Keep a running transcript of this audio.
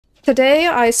Today,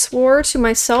 I swore to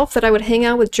myself that I would hang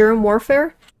out with Germ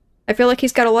Warfare. I feel like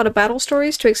he's got a lot of battle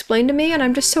stories to explain to me, and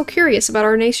I'm just so curious about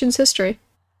our nation's history.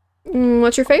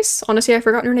 What's your face? Honestly, I've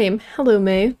forgotten your name. Hello,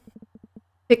 May.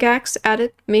 Pickaxe, add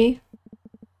it, me.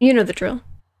 You know the drill.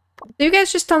 So you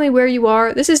guys just tell me where you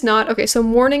are. This is not- okay, so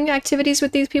morning activities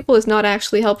with these people is not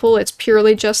actually helpful. It's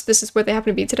purely just this is where they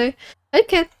happen to be today.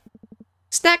 Okay.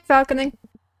 Snack falconing.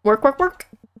 Work, work, work.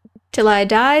 Till I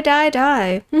die, die,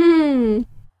 die.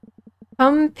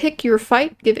 Come pick your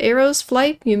fight, give arrows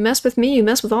flight. You mess with me, you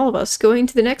mess with all of us. Going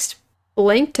to the next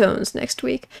Blanktones next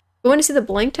week. Going to see the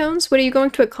Blanktones? What, are you going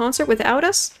to a concert without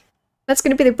us? That's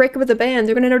gonna be the breakup of the band.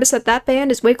 They're gonna notice that that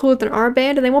band is way cooler than our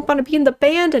band, and they won't want to be in the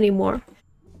band anymore.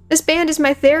 This band is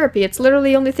my therapy. It's literally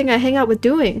the only thing I hang out with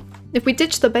doing. If we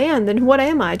ditch the band, then what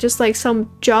am I? Just like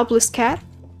some jobless cat?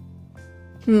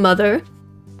 Mother.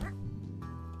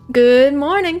 Good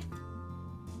morning.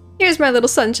 Here's my little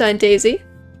sunshine daisy.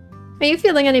 Are you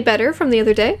feeling any better from the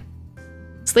other day?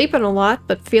 Sleeping a lot,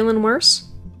 but feeling worse?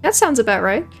 That sounds about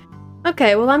right.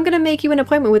 Okay, well I'm gonna make you an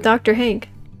appointment with Dr. Hank.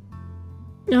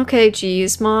 Okay,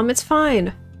 geez, Mom, it's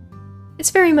fine.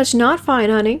 It's very much not fine,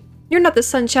 honey. You're not the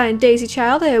sunshine daisy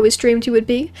child I always dreamed you would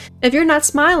be. If you're not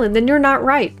smiling, then you're not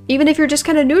right. Even if you're just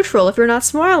kind of neutral, if you're not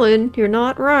smiling, you're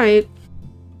not right.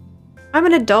 I'm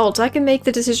an adult, I can make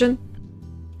the decision.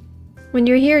 When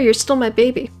you're here, you're still my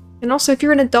baby. And also, if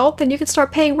you're an adult, then you can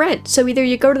start paying rent. So either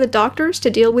you go to the doctors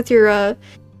to deal with your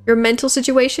mental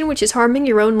situation, which is harming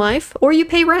your own life, or you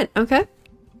pay rent, okay?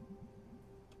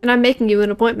 And I'm making you an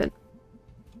appointment.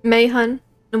 May, hun,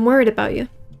 I'm worried about you.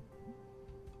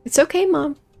 It's okay,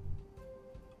 Mom.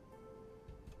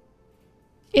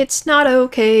 It's not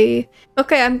okay.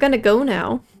 Okay, I'm gonna go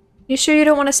now. You sure you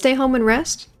don't want to stay home and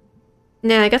rest?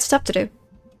 Nah, I got stuff to do.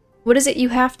 What is it you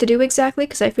have to do exactly?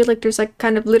 Because I feel like there's like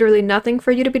kind of literally nothing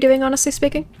for you to be doing, honestly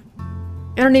speaking.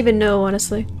 I don't even know,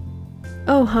 honestly.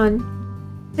 Oh,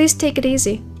 hun. Please take it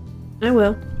easy. I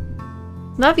will.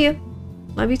 Love you.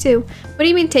 Love you too. What do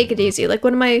you mean take it easy? Like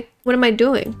what am I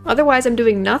doing? Otherwise I'm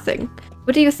doing nothing.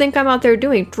 What do you think I'm out there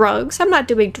doing? Drugs? I'm not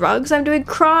doing drugs. I'm doing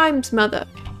crimes, mother.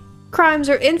 Crimes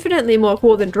are infinitely more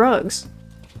cool than drugs.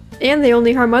 And they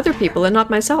only harm other people and not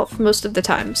myself most of the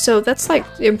time. So that's like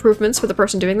improvements for the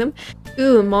person doing them.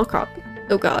 Ooh, mall cop.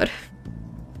 Oh god.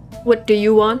 What do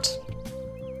you want?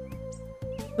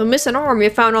 The missing arm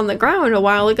you found on the ground a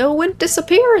while ago went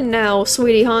disappearing now,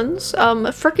 sweetie huns.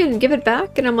 Frickin' give it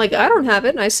back. And I'm like, I don't have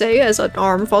it, I say as an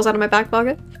arm falls out of my back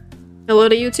pocket. Hello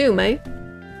to you too, May.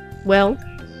 Well,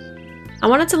 I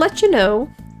wanted to let you know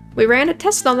we ran a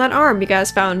test on that arm you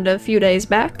guys found a few days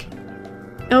back.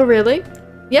 Oh really?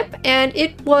 Yep, and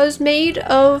it was made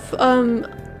of,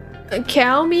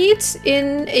 cow meat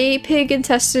in a pig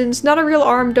intestines. Not a real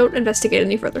arm, don't investigate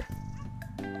any further.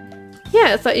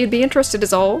 Yeah, I thought you'd be interested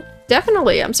is all.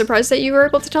 Definitely, I'm surprised that you were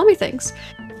able to tell me things.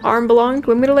 Arm belonged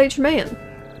to a middle-aged man.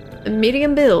 A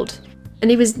medium build. And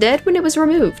he was dead when it was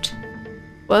removed.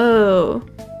 Whoa.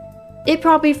 It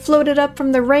probably floated up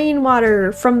from the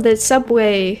rainwater, from the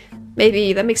subway.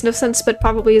 Maybe, that makes no sense, but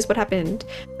probably is what happened.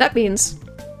 That means...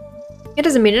 It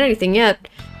doesn't mean anything yet.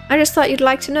 I just thought you'd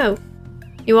like to know.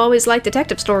 You always liked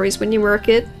detective stories when you were a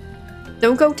kid.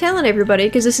 Don't go telling everybody,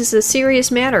 because this is a serious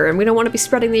matter, and we don't want to be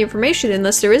spreading the information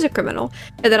unless there is a criminal.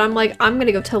 And then I'm like, I'm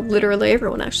gonna go tell literally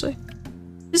everyone, actually.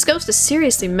 This ghost is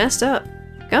seriously messed up.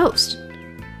 Ghost?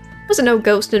 Wasn't no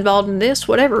ghost involved in this,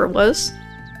 whatever it was.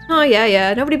 Oh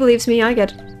yeah, nobody believes me, I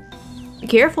get it. Be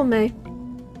careful, May.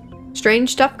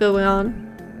 Strange stuff going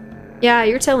on. Yeah,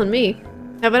 you're telling me.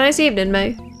 Have a nice evening,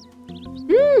 May.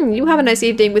 You have a nice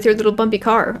evening with your little bumpy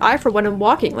car. I, for one, am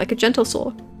walking like a gentle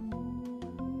soul.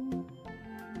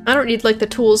 I don't need, like, the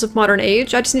tools of modern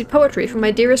age. I just need poetry from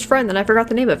my dearest friend that I forgot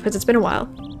the name of because it's been a while.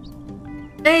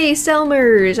 Hey,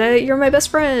 Selmers! You're my best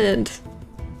friend!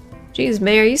 Jeez,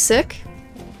 May, are you sick?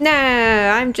 Nah,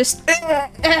 I'm just...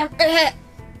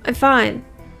 I'm fine.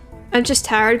 I'm just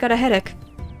tired, got a headache.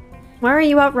 Why are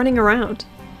you out running around?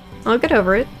 I'll get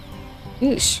over it.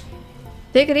 Yeesh.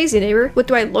 Take it easy, neighbor. What,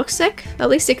 do I look sick? At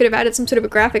least they could have added some sort of a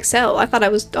graphic cell. I thought I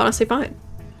was honestly fine.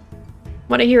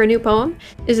 Want to hear a new poem?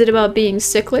 Is it about being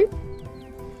sickly?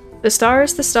 The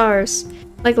stars,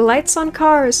 like lights on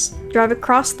cars, drive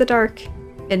across the dark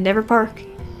and never park.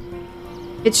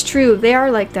 It's true, they are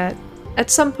like that. At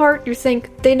some part, you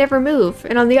think they never move,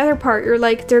 and on the other part, you're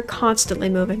like they're constantly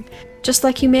moving. Just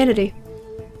like humanity.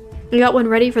 We got one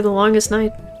ready for the longest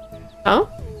night. Oh?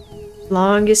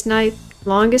 Longest night,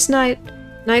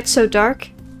 night so dark,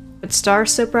 but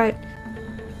stars so bright.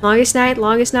 Longest night,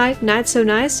 night so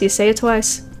nice, you say it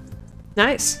twice.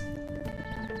 Nice.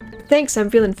 Thanks, I'm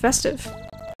feeling festive.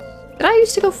 Did I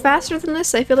used to go faster than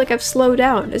this? I feel like I've slowed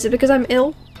down. Is it because I'm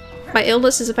ill? My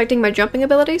illness is affecting my jumping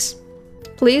abilities?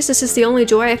 Please, this is the only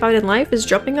joy I find in life, is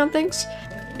jumping on things.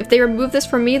 If they remove this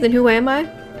from me, then who am I?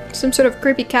 Some sort of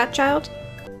creepy cat child?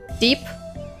 Deep?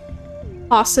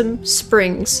 Possum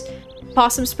Springs.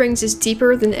 Possum Springs is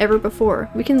deeper than ever before.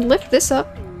 We can lift this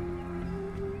up.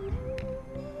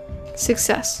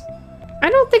 Success. I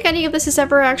don't think any of this is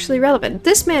ever actually relevant.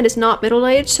 This man is not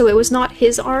middle-aged, so it was not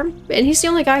his arm. And he's the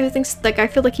only guy who thinks, like, I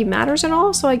feel like he matters and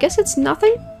all, so I guess it's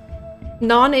nothing?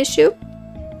 Non-issue?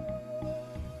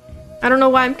 I don't know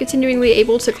why I'm continually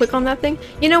able to click on that thing.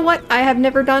 You know what I have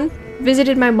never done?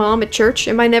 Visited my mom at church,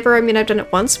 and by never, I mean I've done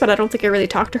it once, but I don't think I really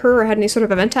talked to her or had any sort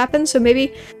of event happen, so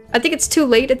maybe, I think it's too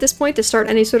late at this point to start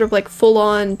any sort of like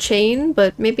full-on chain,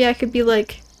 but maybe I could be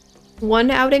like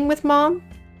one outing with mom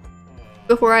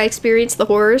before I experience the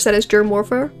horrors that is germ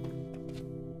warfare.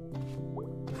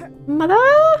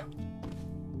 Mother!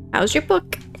 How's your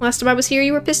book? Last time I was here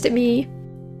you were pissed at me.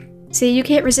 See, you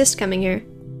can't resist coming here.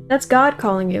 That's God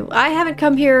calling you. I haven't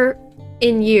come here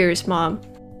in years, Mom.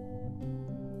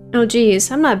 Oh geez,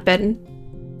 I'm not betting.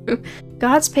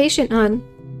 God's patient, hon.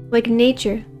 Like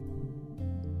nature.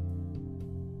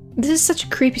 This is such a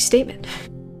creepy statement.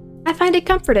 I find it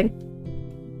comforting.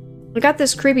 I got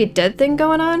this creepy dead thing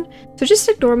going on, so just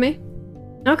ignore me.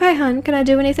 Okay, hun, can I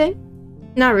do anything?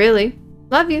 Not really.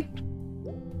 Love you.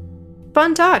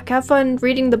 Fun talk. Have fun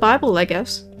reading the Bible, I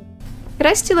guess. Could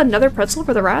I steal another pretzel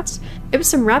for the rats? Maybe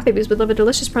some rat babies would love a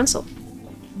delicious pretzel.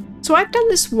 So I've done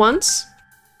this once.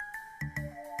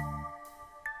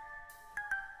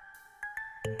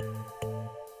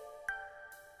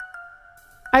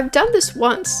 I've done this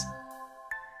once.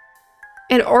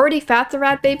 And already fat the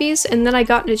rat babies, and then I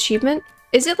got an achievement.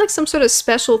 Is it like some sort of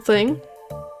special thing?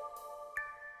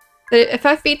 That if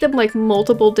I feed them like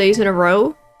multiple days in a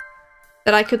row,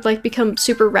 that I could like become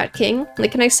super rat king?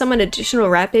 Like, can I summon additional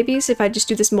rat babies if I just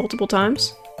do this multiple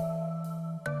times?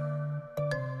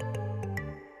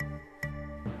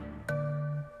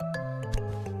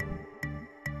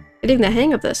 Getting the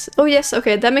hang of this. Oh yes,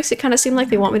 okay, that makes it kind of seem like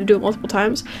they want me to do it multiple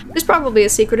times. There's probably a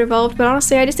secret involved, but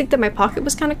honestly I just think that my pocket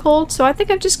was kind of cold, so I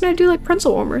think I'm just gonna do like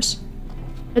pretzel warmers.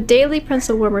 A daily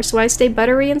pretzel warmer, so I stay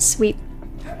buttery and sweet.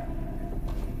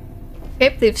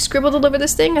 Okay, they've scribbled all over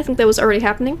this thing. I think that was already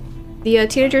happening. The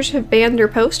teenagers have banned their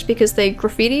post because they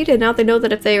graffitied, and now they know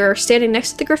that if they are standing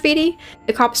next to the graffiti,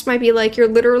 the cops might be like, you're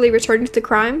literally returning to the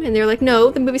crime, and they're like,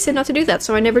 no, the movie said not to do that,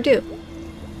 so I never do.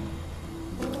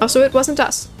 Also, it wasn't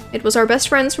us. It was our best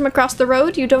friends from across the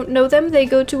road. You don't know them, they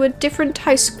go to a different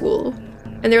high school.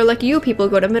 And they're like, you people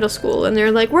go to middle school. And they're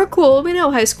like, we're cool, we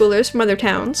know high schoolers from other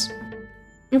towns.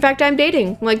 In fact, I'm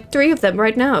dating, like, 3 of them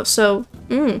right now, so,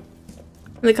 And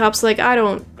the cop's like, I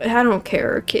don't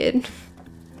care, kid.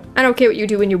 I don't care what you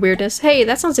do in your weirdness. Hey,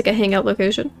 that sounds like a hangout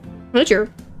location. Sure.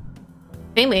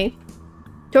 Mainly.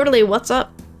 Totally, what's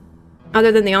up?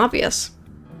 Other than the obvious.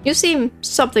 You seem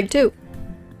something too.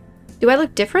 Do I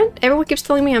look different? Everyone keeps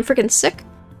telling me I'm freaking sick.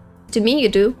 To me, you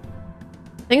do.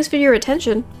 Thanks for your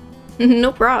attention.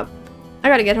 No prob. I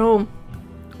gotta get home.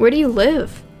 Where do you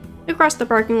live? Across the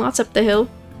parking lots up the hill.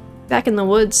 Back in the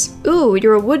woods. Ooh,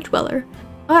 you're a wood dweller.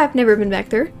 Oh, I've never been back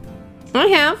there. I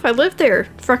have. I lived there.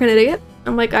 Frickin' idiot.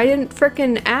 I'm like, I didn't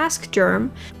frickin' ask,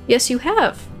 Germ. Yes, you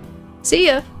have. See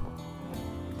ya.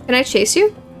 Can I chase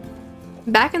you?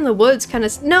 Back in the woods kind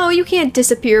of— No, you can't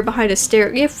disappear behind a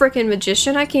stair. You frickin'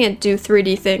 magician. I can't do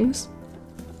 3D things.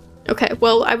 Okay,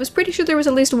 well, I was pretty sure there was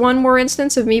at least one more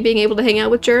instance of me being able to hang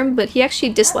out with Germ, but he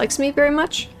actually dislikes me very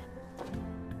much.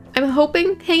 I'm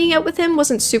hoping hanging out with him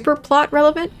wasn't super plot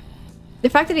relevant. The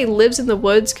fact that he lives in the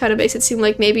woods kind of makes it seem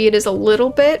like maybe it is a little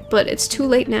bit, but it's too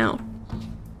late now.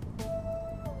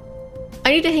 I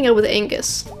need to hang out with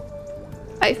Angus.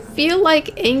 I feel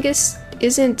like Angus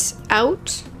isn't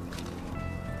out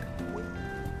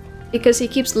because he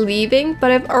keeps leaving,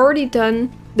 but I've already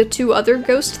done the 2 other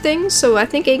ghost things, so I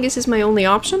think Angus is my only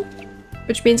option,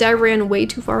 which means I ran way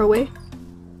too far away.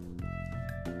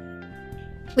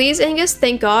 Please, Angus,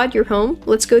 thank God you're home.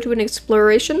 Let's go to an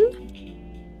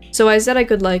exploration. So I said I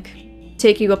could, like,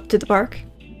 take you up to the park.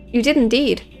 You did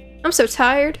indeed. I'm so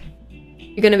tired.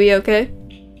 You gonna be okay?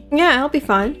 Yeah, I'll be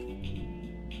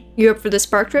fine. You up for this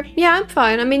park trip? Yeah, I'm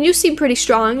fine. I mean, you seem pretty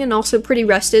strong and also pretty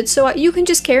rested, so you can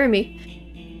just carry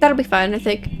me. That'll be fine, I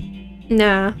think.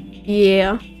 Nah.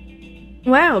 Yeah.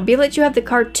 Wow, be let you have the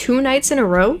car 2 nights in a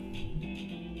row?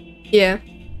 Yeah.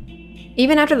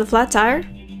 Even after the flat tire?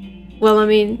 Well, I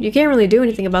mean, you can't really do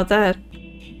anything about that.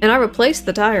 And I replaced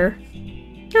the tire.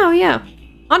 Oh, yeah.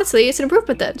 Honestly, it's an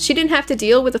improvement then. She didn't have to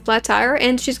deal with a flat tire,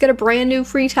 and she's got a brand new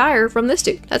free tire from this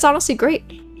dude. That's honestly great.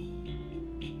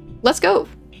 Let's go.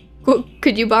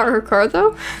 Could you borrow her car,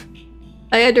 though?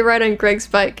 I had to ride on Greg's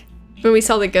bike when we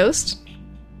saw the ghost.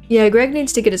 Yeah, Greg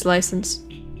needs to get his license.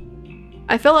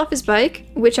 I fell off his bike,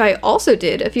 which I also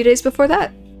did a few days before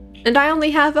that. And I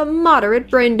only have a moderate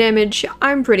brain damage.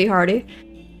 I'm pretty hardy.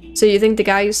 So you think the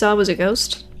guy you saw was a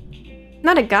ghost?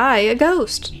 Not a guy, a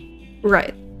ghost.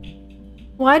 Right.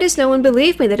 Why does no one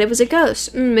believe me that it was a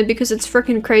ghost? Maybe because it's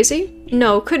frickin' crazy?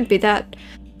 No, couldn't be that.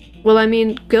 Well, I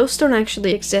mean, ghosts don't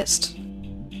actually exist.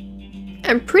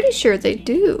 I'm pretty sure they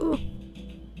do.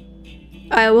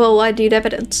 Well, I need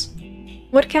evidence.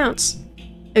 What counts?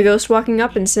 A ghost walking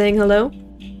up and saying hello?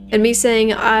 And me saying,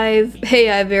 hey,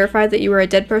 I verified that you were a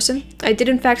dead person. I did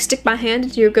in fact stick my hand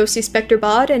into your ghostly specter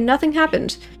bod and nothing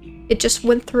happened. It just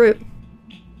went through.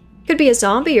 Could be a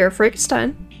zombie or a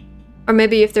Frankenstein. Or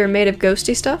maybe if they're made of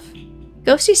ghosty stuff.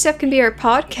 Ghosty Stuff can be our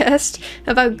podcast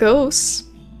about ghosts.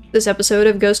 This episode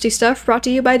of Ghosty Stuff brought to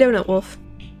you by Donut Wolf.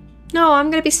 No, I'm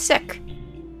gonna be sick.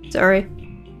 Sorry.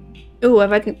 Ooh,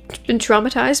 have I been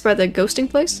traumatized by the ghosting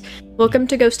place? Welcome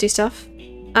to Ghosty Stuff.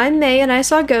 I'm May and I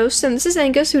saw ghosts, and this is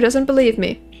Angus who doesn't believe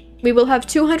me. We will have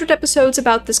 200 episodes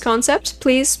about this concept.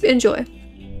 Please enjoy.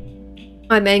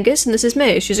 I'm Angus and this is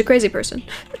May. She's a crazy person.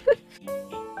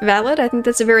 Valid. I think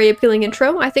that's a very appealing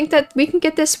intro. I think that we can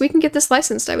get this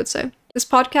licensed, I would say. This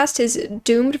podcast is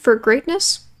doomed for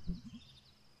greatness.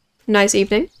 Nice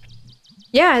evening.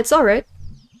 Yeah, it's alright.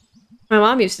 My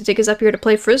mom used to take us up here to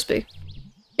play frisbee.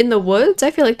 In the woods?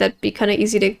 I feel like that'd be kind of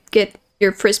easy to get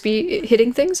your frisbee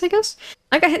hitting things, I guess.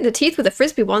 I got hit in the teeth with a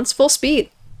frisbee once, full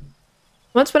speed.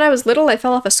 Once when I was little, I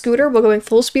fell off a scooter while going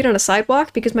full speed on a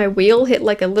sidewalk because my wheel hit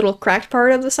like a little cracked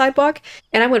part of the sidewalk,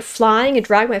 and I went flying and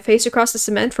dragged my face across the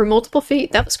cement for multiple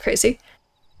feet. That was crazy.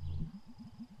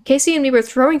 Casey and me were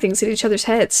throwing things at each other's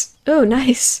heads. Oh,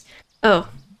 nice. Oh.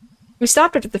 We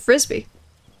stopped after the frisbee.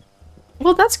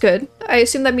 Well, that's good. I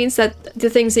assume that means that the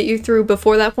things that you threw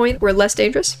before that point were less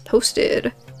dangerous?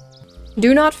 Posted.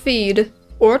 Do not feed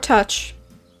or touch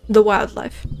the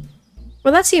wildlife.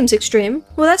 Well, that seems extreme.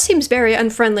 Well, that seems very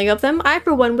unfriendly of them. I,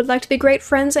 for one, would like to be great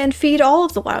friends and feed all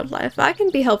of the wildlife. I can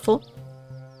be helpful.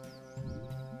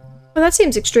 Well, that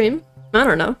seems extreme. I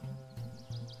don't know.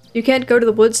 You can't go to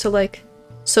the woods to, like,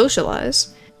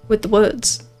 socialize with the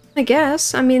woods. I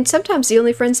guess. I mean, sometimes the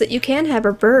only friends that you can have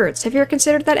are birds. Have you ever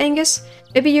considered that, Angus?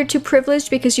 Maybe you're too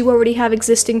privileged because you already have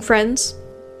existing friends.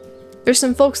 There's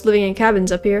some folks living in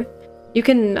cabins up here. You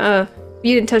can,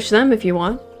 eat and touch them if you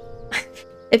want.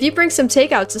 If you bring some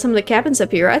takeouts to some of the cabins up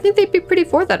here, I think they'd be pretty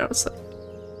for that, honestly.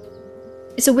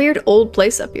 It's a weird old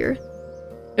place up here.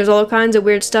 There's all kinds of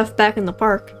weird stuff back in the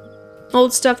park.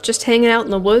 Old stuff just hanging out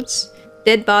in the woods.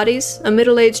 Dead bodies, a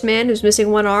middle-aged man who's missing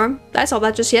one arm. I saw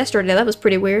that just yesterday, that was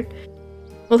pretty weird.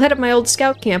 We'll head up my old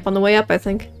scout camp on the way up, I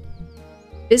think.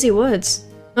 Busy woods.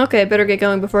 Okay, better get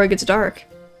going before it gets dark.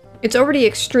 It's already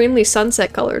extremely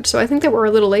sunset colored, so I think that we're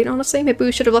a little late, honestly. Maybe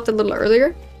we should have left a little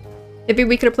earlier. Maybe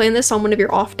we could have planned this on one of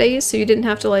your off days, so you didn't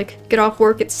have to, like, get off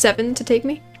work at 7 to take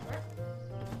me.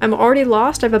 I'm already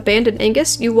lost, I've abandoned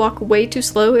Angus. You walk way too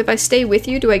slow. If I stay with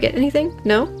you, do I get anything?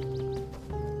 No?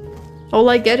 All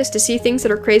I get is to see things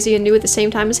that are crazy and new at the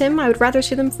same time as him. I would rather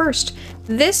see them first.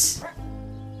 This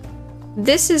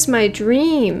is my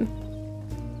dream.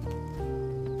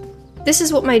 This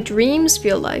is what my dreams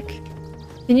feel like.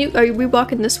 Are we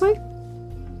walking this way?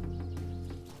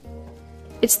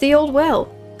 It's the old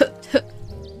well.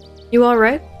 You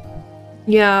alright?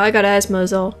 Yeah, I got asthma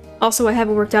is all. Also, I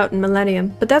haven't worked out in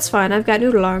millennium, but that's fine, I've got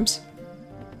noodle arms.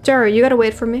 Sorry, you gotta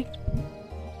wait for me.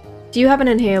 Do you have an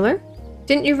inhaler?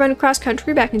 Didn't you run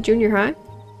cross-country back in junior high?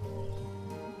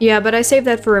 Yeah, but I saved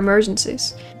that for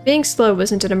emergencies. Being slow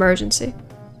isn't an emergency.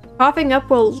 Coughing up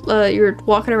while you're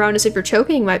walking around as if you're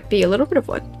choking might be a little bit of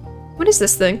one. What is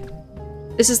this thing?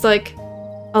 This is like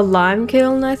a lime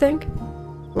kiln, I think?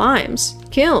 Limes?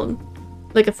 Kiln?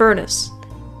 Like a furnace.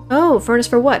 Oh, furnace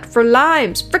for what? For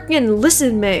limes! Frickin'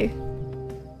 listen, May!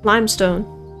 Limestone.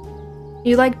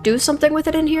 You like do something with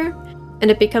it in here?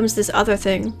 And it becomes this other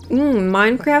thing.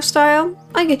 Minecraft style?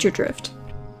 I get your drift.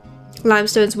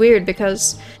 Limestone's weird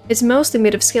because it's mostly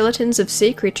made of skeletons of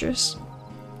sea creatures.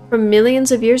 From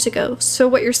millions of years ago. So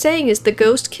what you're saying is the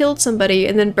ghost killed somebody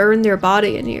and then burned their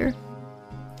body in here.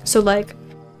 So like,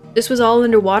 this was all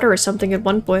underwater or something at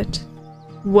one point.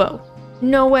 Whoa.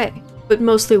 No way. But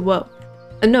mostly whoa.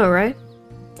 No, right?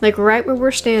 Like right where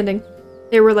we're standing.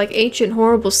 They were like ancient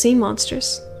horrible sea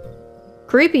monsters.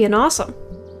 Creepy and awesome.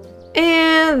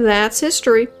 And that's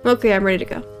history. Okay, I'm ready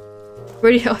to go.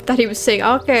 Ready? I thought he was saying,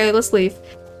 okay, let's leave.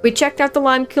 We checked out the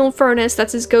lime kiln furnace.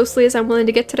 That's as ghostly as I'm willing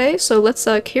to get today, so let's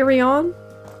carry on.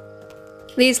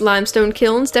 These limestone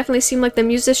kilns definitely seem like the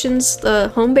musicians'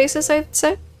 home bases, I'd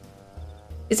say.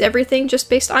 Is everything just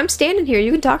based- I'm standing here,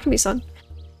 you can talk to me, son.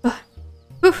 Ugh.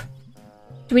 Oof.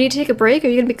 Do we need to take a break? Are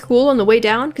you gonna be cool on the way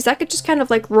down? Because that could just kind of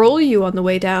like roll you on the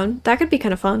way down. That could be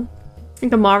kind of fun.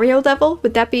 Like a Mario level?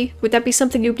 Would that be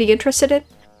something you'd be interested in?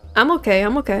 I'm okay,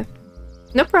 I'm okay.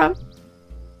 No problem.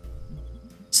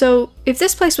 So, if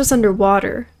this place was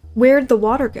underwater, where'd the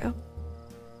water go?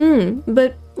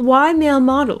 But why male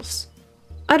models?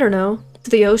 I don't know. To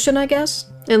the ocean, I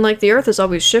guess? And like the earth is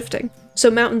always shifting,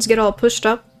 so mountains get all pushed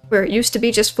up, where it used to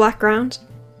be just flat ground.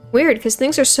 Weird, because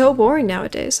things are so boring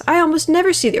nowadays. I almost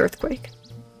never see the earthquake.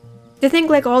 To think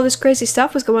like all this crazy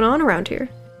stuff was going on around here.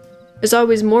 There's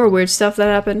always more weird stuff that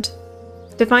happened.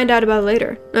 To find out about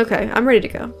later. Okay, I'm ready to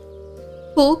go.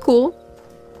 Cool, cool.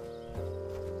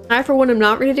 I, for one, am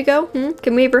not ready to go.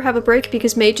 Can we ever have a break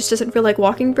because May just doesn't feel like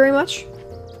walking very much?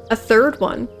 A third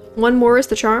one. One more is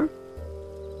the charm?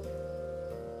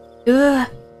 Ugh.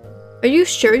 Are you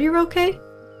sure you're okay?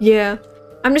 Yeah.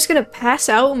 I'm just gonna pass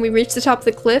out when we reach the top of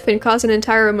the cliff and cause an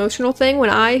entire emotional thing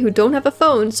when I, who don't have a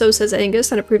phone, so says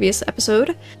Angus on a previous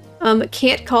episode,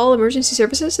 can't call emergency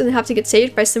services and have to get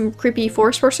saved by some creepy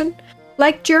forest person.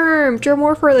 Like Germ! Germ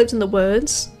Warfare lives in the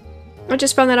woods. I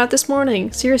just found that out this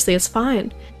morning. Seriously, it's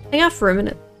fine. Hang out for a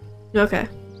minute. Okay.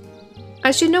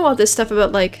 I should know all this stuff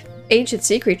about, like, ancient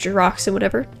sea creature rocks and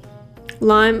whatever.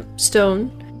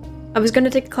 Limestone. I was gonna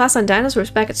take a class on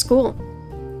dinosaurs back at school.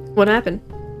 What happened?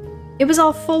 It was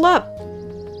all full up.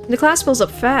 The class fills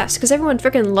up fast, because everyone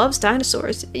frickin' loves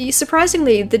dinosaurs.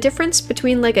 Surprisingly, the difference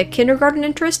between like a kindergarten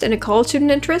interest and a college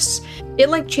student interest, it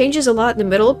like changes a lot in the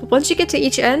middle, but once you get to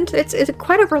each end, it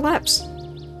quite overlaps.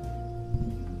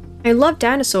 I love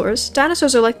dinosaurs.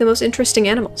 Dinosaurs are like the most interesting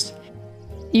animals.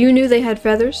 You knew they had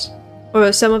feathers?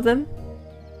 Or some of them?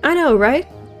 I know, right?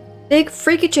 Big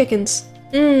freaky chickens.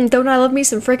 Don't I love me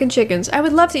some frickin' chickens. I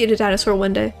would love to eat a dinosaur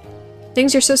one day.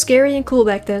 Things are so scary and cool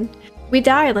back then. We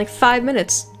die in like 5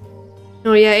 minutes.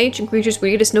 Oh yeah, ancient creatures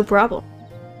would eat us no problem.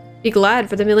 Be glad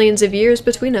for the millions of years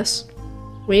between us.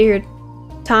 Weird.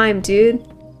 Time, dude.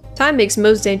 Time makes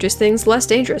most dangerous things less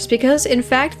dangerous because, in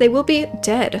fact, they will be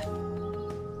dead.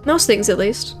 Most things, at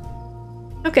least.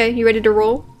 Okay, you ready to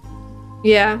roll?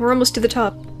 Yeah, we're almost to the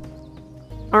top.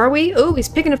 Are we? Oh, he's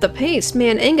picking up the pace.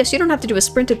 Man, Angus, you don't have to do a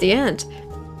sprint at the end.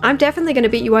 I'm definitely gonna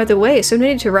beat you either way, so no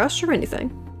need to rush or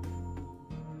anything.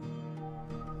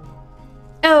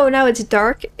 Oh, now it's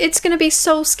dark. It's gonna be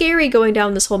so scary going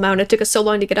down this whole mountain. It took us so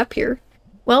long to get up here.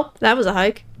 Well, that was a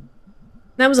hike.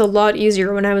 That was a lot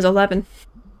easier when I was 11.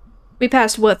 We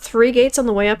passed, what, 3 gates on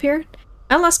the way up here?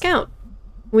 I lost count.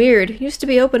 Weird. Used to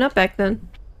be open up back then.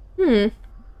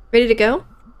 Ready to go?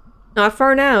 Not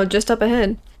far now, just up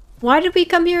ahead. Why did we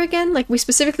come here again? Like, we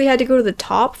specifically had to go to the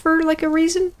top for, like, a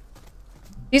reason?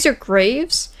 These are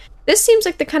graves? This seems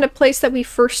like the kind of place that we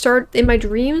first start in my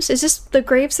dreams. Is this the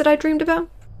graves that I dreamed about?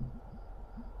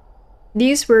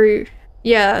 These were...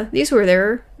 yeah, these were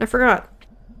there. I forgot.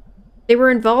 They were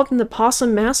involved in the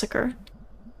Possum Massacre.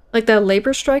 Like that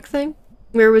labor strike thing?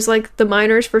 Where it was like the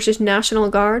miners versus National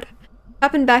Guard.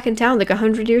 Happened back in town like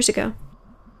 100 years ago.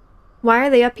 Why are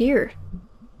they up here?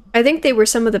 I think they were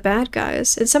some of the bad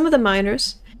guys, and some of the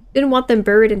miners didn't want them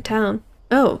buried in town.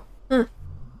 Oh, huh.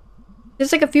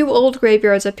 There's like a few old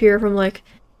graveyards up here from like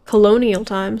colonial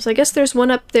times. I guess there's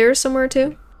one up there somewhere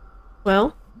too.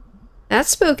 Well, that's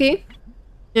spooky.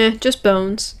 Just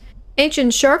bones.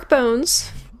 Ancient shark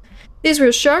bones. These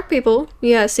were shark people.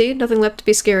 Yeah, see? Nothing left to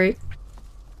be scary.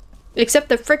 Except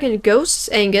the frickin' ghosts,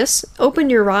 Angus. Open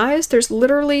your eyes. There's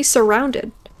literally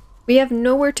surrounded. We have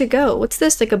nowhere to go. What's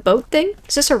this, like a boat thing?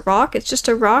 Is this a rock? It's just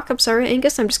a rock? I'm sorry,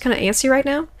 Angus. I'm just kind of antsy right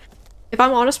now. If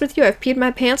I'm honest with you, I've peed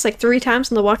my pants like 3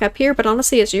 times on the walk up here, but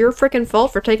honestly, it's your frickin'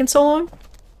 fault for taking so long.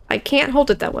 I can't hold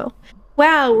it that well.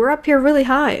 Wow, we're up here really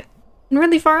high. And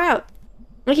really far out.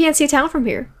 I can't see town from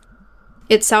here.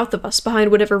 It's south of us,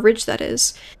 behind whatever ridge that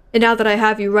is. And now that I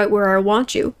have you right where I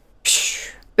want you...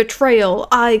 Psh, betrayal.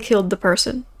 I killed the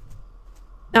person.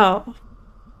 Oh.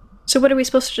 So what are we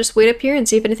supposed to just wait up here and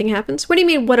see if anything happens? What do you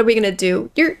mean, what are we gonna do?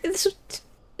 This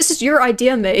is your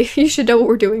idea, May. You should know what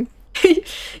we're doing.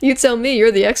 You tell me,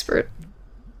 you're the expert.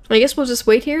 I guess we'll just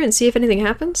wait here and see if anything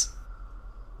happens.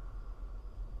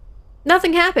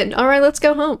 Nothing happened. Alright, let's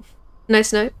go home.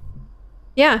 Nice night.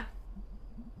 Yeah.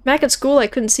 Back at school, I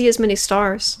couldn't see as many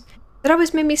stars. That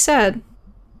always made me sad.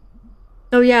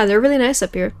 Oh yeah, they're really nice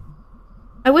up here.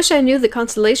 I wish I knew the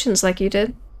constellations like you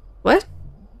did. What?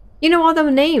 You know all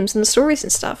them names and the stories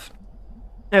and stuff.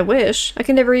 I wish. I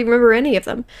can never even remember any of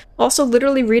them. Also,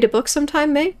 literally read a book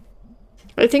sometime, May?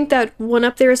 I think that one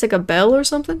up there is like a bell or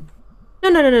something?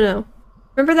 No.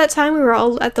 Remember that time we were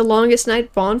all at the longest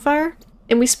night bonfire?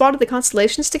 And we spotted the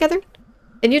constellations together?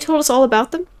 And you told us all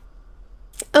about them?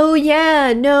 Oh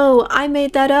yeah, no, I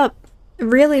made that up.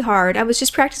 Really hard. I was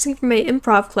just practicing for my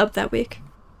improv club that week.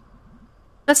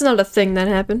 That's not a thing that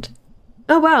happened.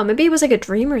 Oh wow, maybe it was like a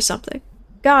dream or something.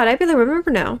 God, I barely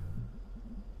remember now.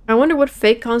 I wonder what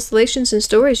fake constellations and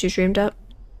stories you dreamed up.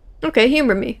 Okay,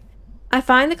 humor me. I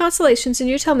find the constellations and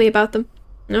you tell me about them.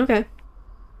 Okay.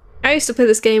 I used to play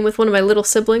this game with one of my little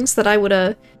siblings that I would,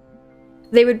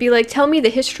 they would be like, tell me the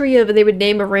history of, and they would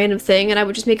name a random thing, and I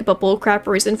would just make up a bullcrap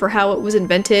reason for how it was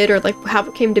invented, or like how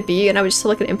it came to be, and I would just tell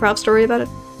like an improv story about it.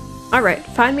 Alright,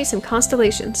 find me some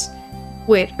constellations.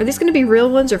 Wait, are these gonna be real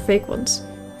ones or fake ones?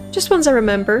 Just ones I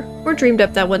remember, or dreamed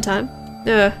up that one time.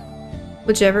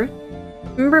 Whichever.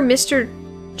 Remember Mr.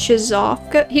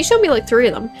 Chizovka? He showed me like 3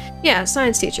 of them. Yeah,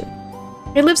 science teacher.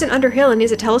 He lives in Underhill and he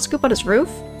has a telescope on his roof,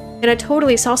 and I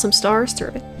totally saw some stars through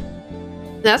it.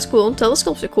 That's cool.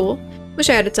 Telescopes are cool. Wish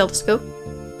I had a telescope.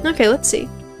 Okay, let's see.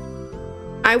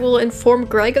 I will inform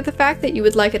Greg of the fact that you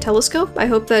would like a telescope. I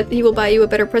hope that he will buy you a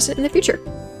better present in the future.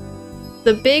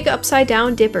 The Big Upside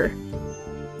Down Dipper.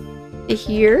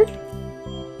 Here.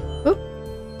 Oop.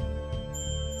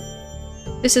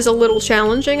 This is a little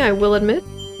challenging, I will admit.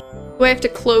 Do I have to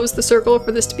close the circle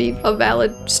for this to be a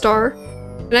valid star?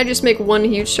 Can I just make one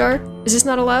huge star? Is this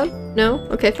not allowed? No?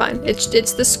 Okay, fine.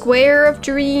 It's the Square of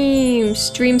Dreams.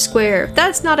 Dream Square.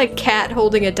 That's not a cat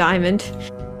holding a diamond.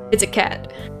 It's a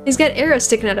cat. He's got arrows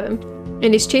sticking out of him.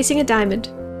 And he's chasing a diamond.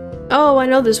 Oh, I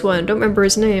know this one. Don't remember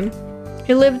his name.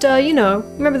 He lived, you know,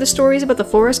 remember the stories about the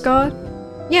forest god?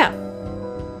 Yeah.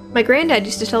 My granddad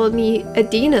used to tell me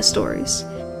Adina stories.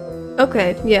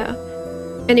 Okay, yeah.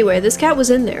 Anyway, this cat was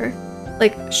in there.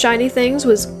 Like, shiny things,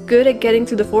 was good at getting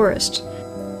through the forest.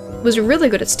 Was really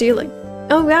good at stealing.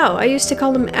 Oh wow, I used to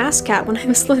call him Ass Cat when I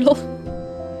was little.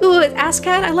 Ooh, Ass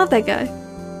Cat? I love that guy.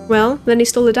 Well, then he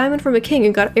stole a diamond from a king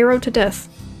and got arrowed to death.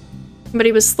 But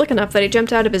he was slick enough that he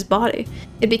jumped out of his body.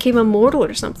 It became immortal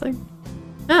or something.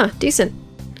 Ah, decent.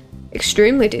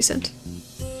 Extremely decent.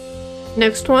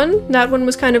 Next one. That one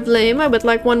was kind of lame. I would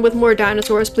like one with more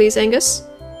dinosaurs, please, Angus.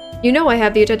 You know I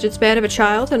have the attention span of a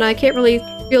child, and I can't really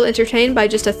feel entertained by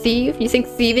just a thief. You think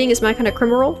thieving is my kind of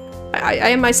criminal? I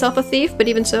am myself a thief, but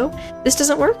even so, this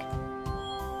doesn't work?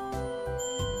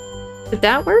 If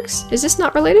that works, is this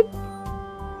not related?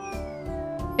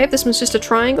 Hey, if this one's just a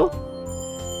triangle.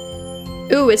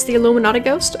 Ooh, it's the Illuminati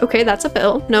ghost? Okay, that's a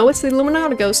bell. No, it's the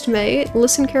Illuminati ghost, May.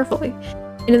 Listen carefully.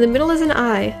 And in the middle is an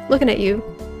eye, looking at you.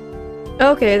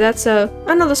 Okay, that's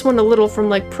I know this one a little from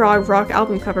like prog rock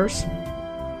album covers.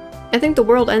 I think the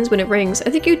world ends when it rings. I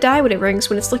think you die when it rings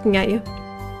when it's looking at you.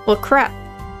 Well, crap.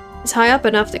 It's high up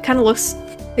enough that it kind of looks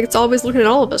like it's always looking at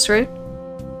all of us, right?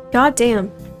 God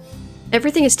damn.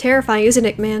 Everything is terrifying, isn't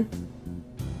it, man?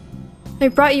 I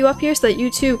brought you up here so that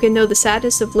you too can know the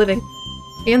sadness of living.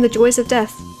 And the joys of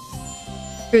death.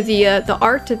 Through the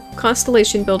art of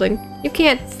constellation building. You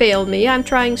can't fail me, I'm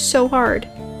trying so hard.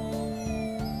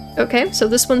 Okay, so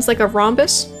this one's like a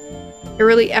rhombus. A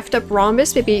really effed up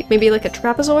rhombus, maybe like a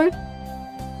trapezoid?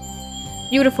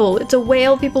 Beautiful, it's a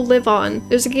whale people live on.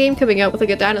 There's a game coming out with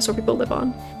like a dinosaur people live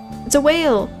on. It's a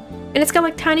whale! And it's got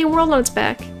like tiny world on its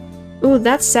back. Ooh,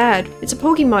 that's sad. It's a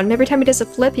Pokemon and every time he does a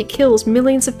flip, he kills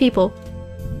millions of people.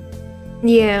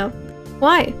 Yeah.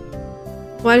 Why?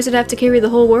 Why does it have to carry the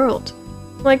whole world?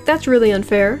 Like, that's really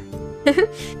unfair.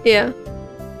 Yeah.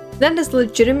 That is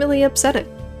legitimately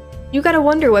upsetting. You gotta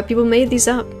wonder why people made these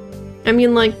up. I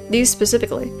mean, like, these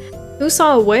specifically. Who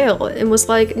saw a whale and was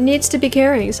like, needs to be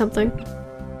carrying something?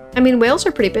 I mean, whales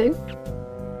are pretty big.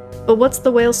 But what's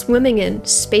the whale swimming in?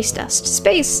 Space dust.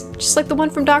 Space! Just like the one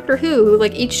from Doctor who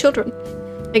like, eats children.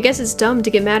 I guess it's dumb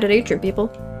to get mad at ancient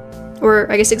people. Or,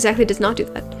 I guess exactly does not do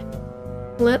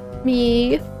that. Let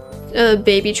me...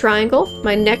 baby triangle.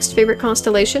 My next favorite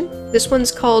constellation. This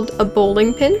one's called a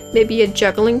bowling pin. Maybe a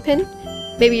juggling pin.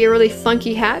 Maybe a really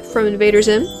funky hat from Invader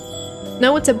Zim.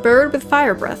 No, it's a bird with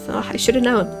fire breath. Oh, I should have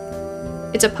known.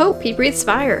 It's a pope. He breathes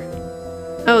fire.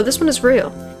 Oh, this one is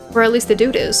real. Or at least the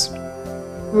dude is.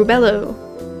 Rubello.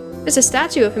 There's a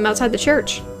statue of him outside the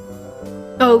church.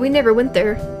 Oh, we never went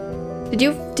there.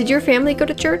 Did your family go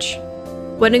to church?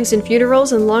 Weddings and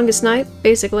funerals and longest night,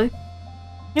 basically.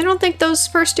 I don't think those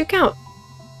first two count.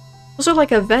 Those are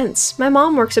like events. My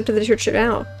mom works up to the church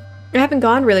now. I haven't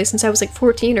gone really since I was like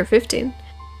 14 or 15.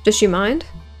 Does she mind?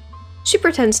 She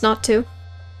pretends not to.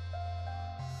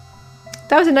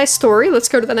 That was a nice story. Let's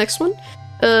go to the next one.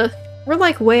 We're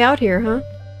like way out here, huh?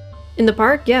 In the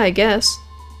park? Yeah, I guess.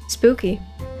 Spooky.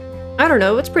 I don't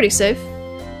know, it's pretty safe.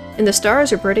 And the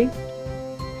stars are pretty.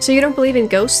 So you don't believe in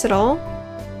ghosts at all?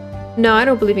 No, I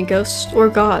don't believe in ghosts, or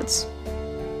gods.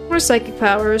 Or psychic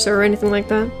powers, or anything like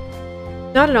that.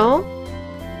 Not at all?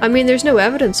 I mean, there's no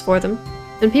evidence for them.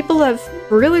 And people have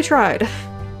really tried.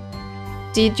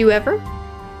 Did you ever?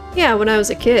 Yeah, when I was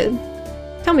a kid.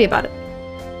 Tell me about it.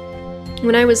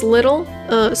 When I was little,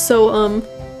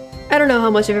 I don't know how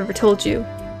much I've ever told you,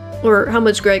 or how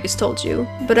much Greg has told you,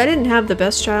 but I didn't have the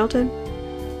best childhood.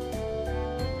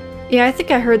 Yeah, I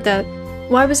think I heard that.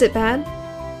 Why was it bad?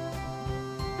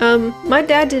 My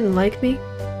dad didn't like me,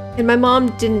 and my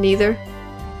mom didn't either.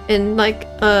 And, like,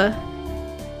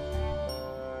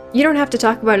 you don't have to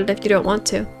talk about it if you don't want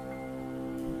to.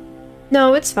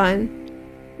 No, it's fine.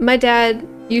 My dad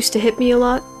used to hit me a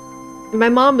lot, and my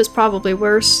mom was probably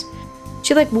worse.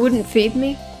 She, like, wouldn't feed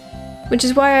me, which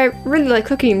is why I really like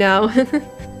cooking now.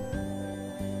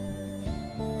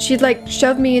 She'd, like,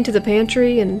 shove me into the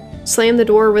pantry and slam the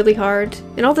door really hard,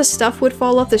 and all the stuff would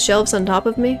fall off the shelves on top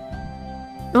of me.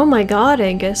 Oh my god,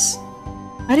 Angus.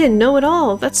 I didn't know at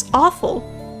all. That's awful.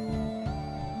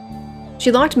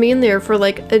 She locked me in there for,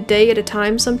 like, a day at a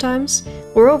time sometimes,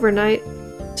 or overnight,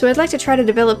 so I'd like to try to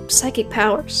develop psychic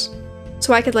powers.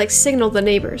 So I could, like, signal the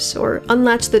neighbors, or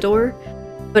unlatch the door,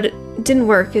 but it didn't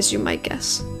work, as you might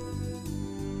guess.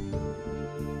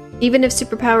 Even if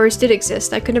superpowers did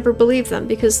exist, I could never believe them,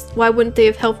 because why wouldn't they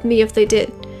have helped me if they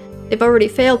did? They've already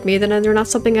failed me, then they're not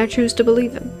something I choose to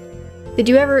believe in. Did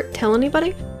you ever tell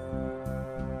anybody?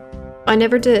 I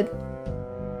never did.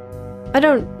 I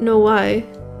don't know why.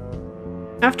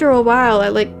 After a while, I,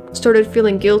 like, started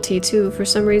feeling guilty, too, for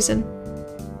some reason.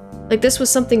 Like this was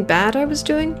something bad I was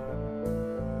doing?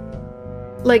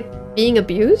 Like, being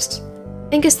abused?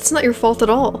 Angus, that's not your fault at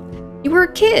all. You were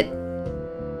a kid!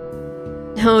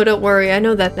 No, don't worry, I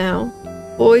know that now.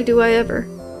 Boy, do I ever.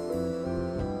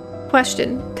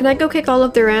 Question, can I go kick all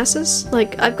of their asses?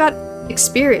 Like, I've got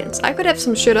experience. I could have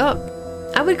some shit up.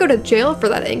 I would go to jail for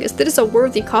that, Angus. That is a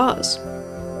worthy cause.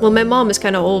 Well, my mom is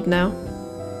kind of old now.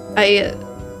 I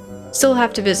still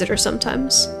have to visit her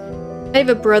sometimes. I have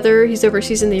a brother, he's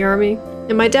overseas in the army,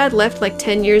 and my dad left like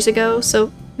 10 years ago,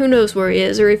 so who knows where he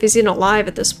is, or if he's even alive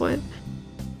at this point.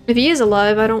 If he is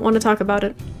alive, I don't want to talk about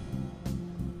it.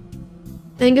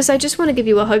 Angus, I just want to give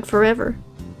you a hug forever.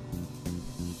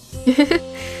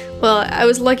 Well, I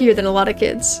was luckier than a lot of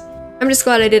kids. I'm just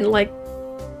glad I didn't, like...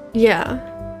 Yeah.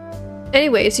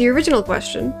 Anyway, so your original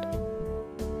question.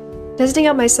 Testing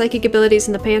out my psychic abilities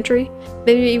in the pantry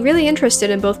made me really interested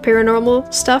in both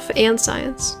paranormal stuff and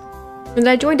science. And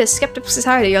I joined a skeptic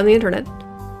society on the internet,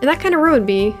 and that kind of ruined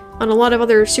me on a lot of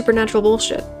other supernatural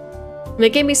bullshit. And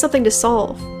it gave me something to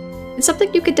solve, and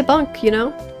something you could debunk, you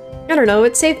know? I don't know,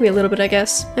 it saved me a little bit, I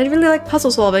guess. I really like puzzle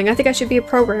solving. I think I should be a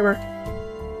programmer.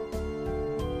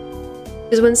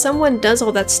 Because when someone does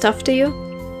all that stuff to you,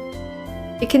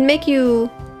 it can make you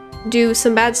do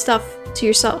some bad stuff to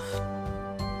yourself.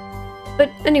 But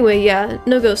anyway, yeah,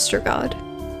 no ghosts or God.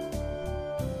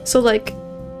 So like,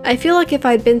 I feel like if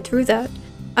I'd been through that,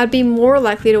 I'd be more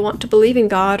likely to want to believe in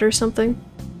God or something.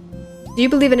 Do you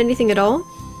believe in anything at all?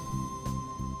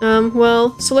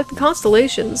 Well, so like the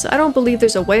constellations, I don't believe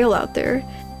there's a whale out there,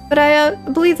 but I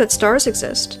believe that stars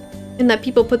exist, and that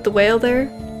people put the whale there.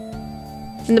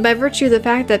 And by virtue of the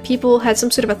fact that people had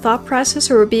some sort of a thought process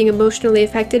or were being emotionally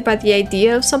affected by the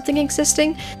idea of something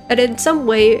existing, that in some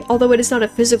way, although it is not a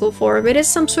physical form, it is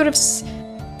some sort of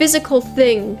physical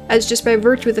thing, as just by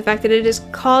virtue of the fact that it is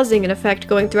causing an effect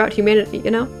going throughout humanity, you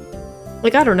know?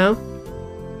 Like, I don't know.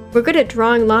 We're good at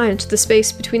drawing lines to the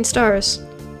space between stars.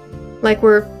 Like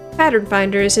we're pattern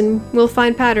finders and we'll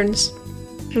find patterns.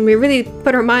 And we really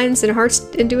put our minds and hearts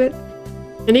into it.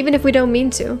 And even if we don't mean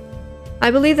to.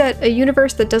 I believe that a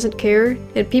universe that doesn't care,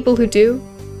 and people who do.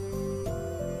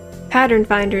 Pattern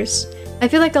finders. I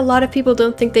feel like a lot of people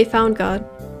don't think they found God.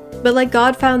 But like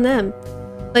God found them.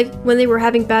 Like when they were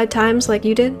having bad times like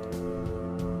you did.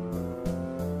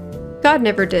 God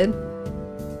never did.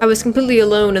 I was completely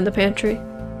alone in the pantry.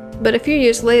 But a few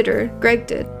years later, Greg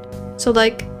did. So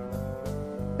like,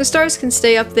 the stars can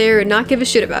stay up there and not give a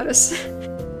shit about us.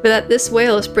 But that this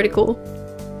whale is pretty cool.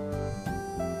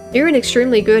 You're an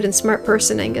extremely good and smart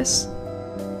person, Angus.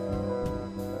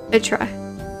 I try.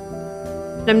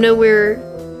 But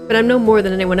I'm no more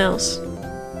than anyone else.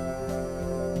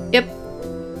 Yep.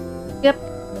 Yep.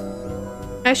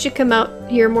 I should come out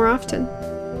here more often.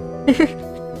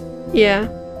 Yeah.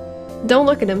 Don't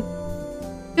look at him.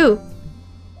 Who?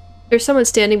 There's someone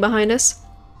standing behind us.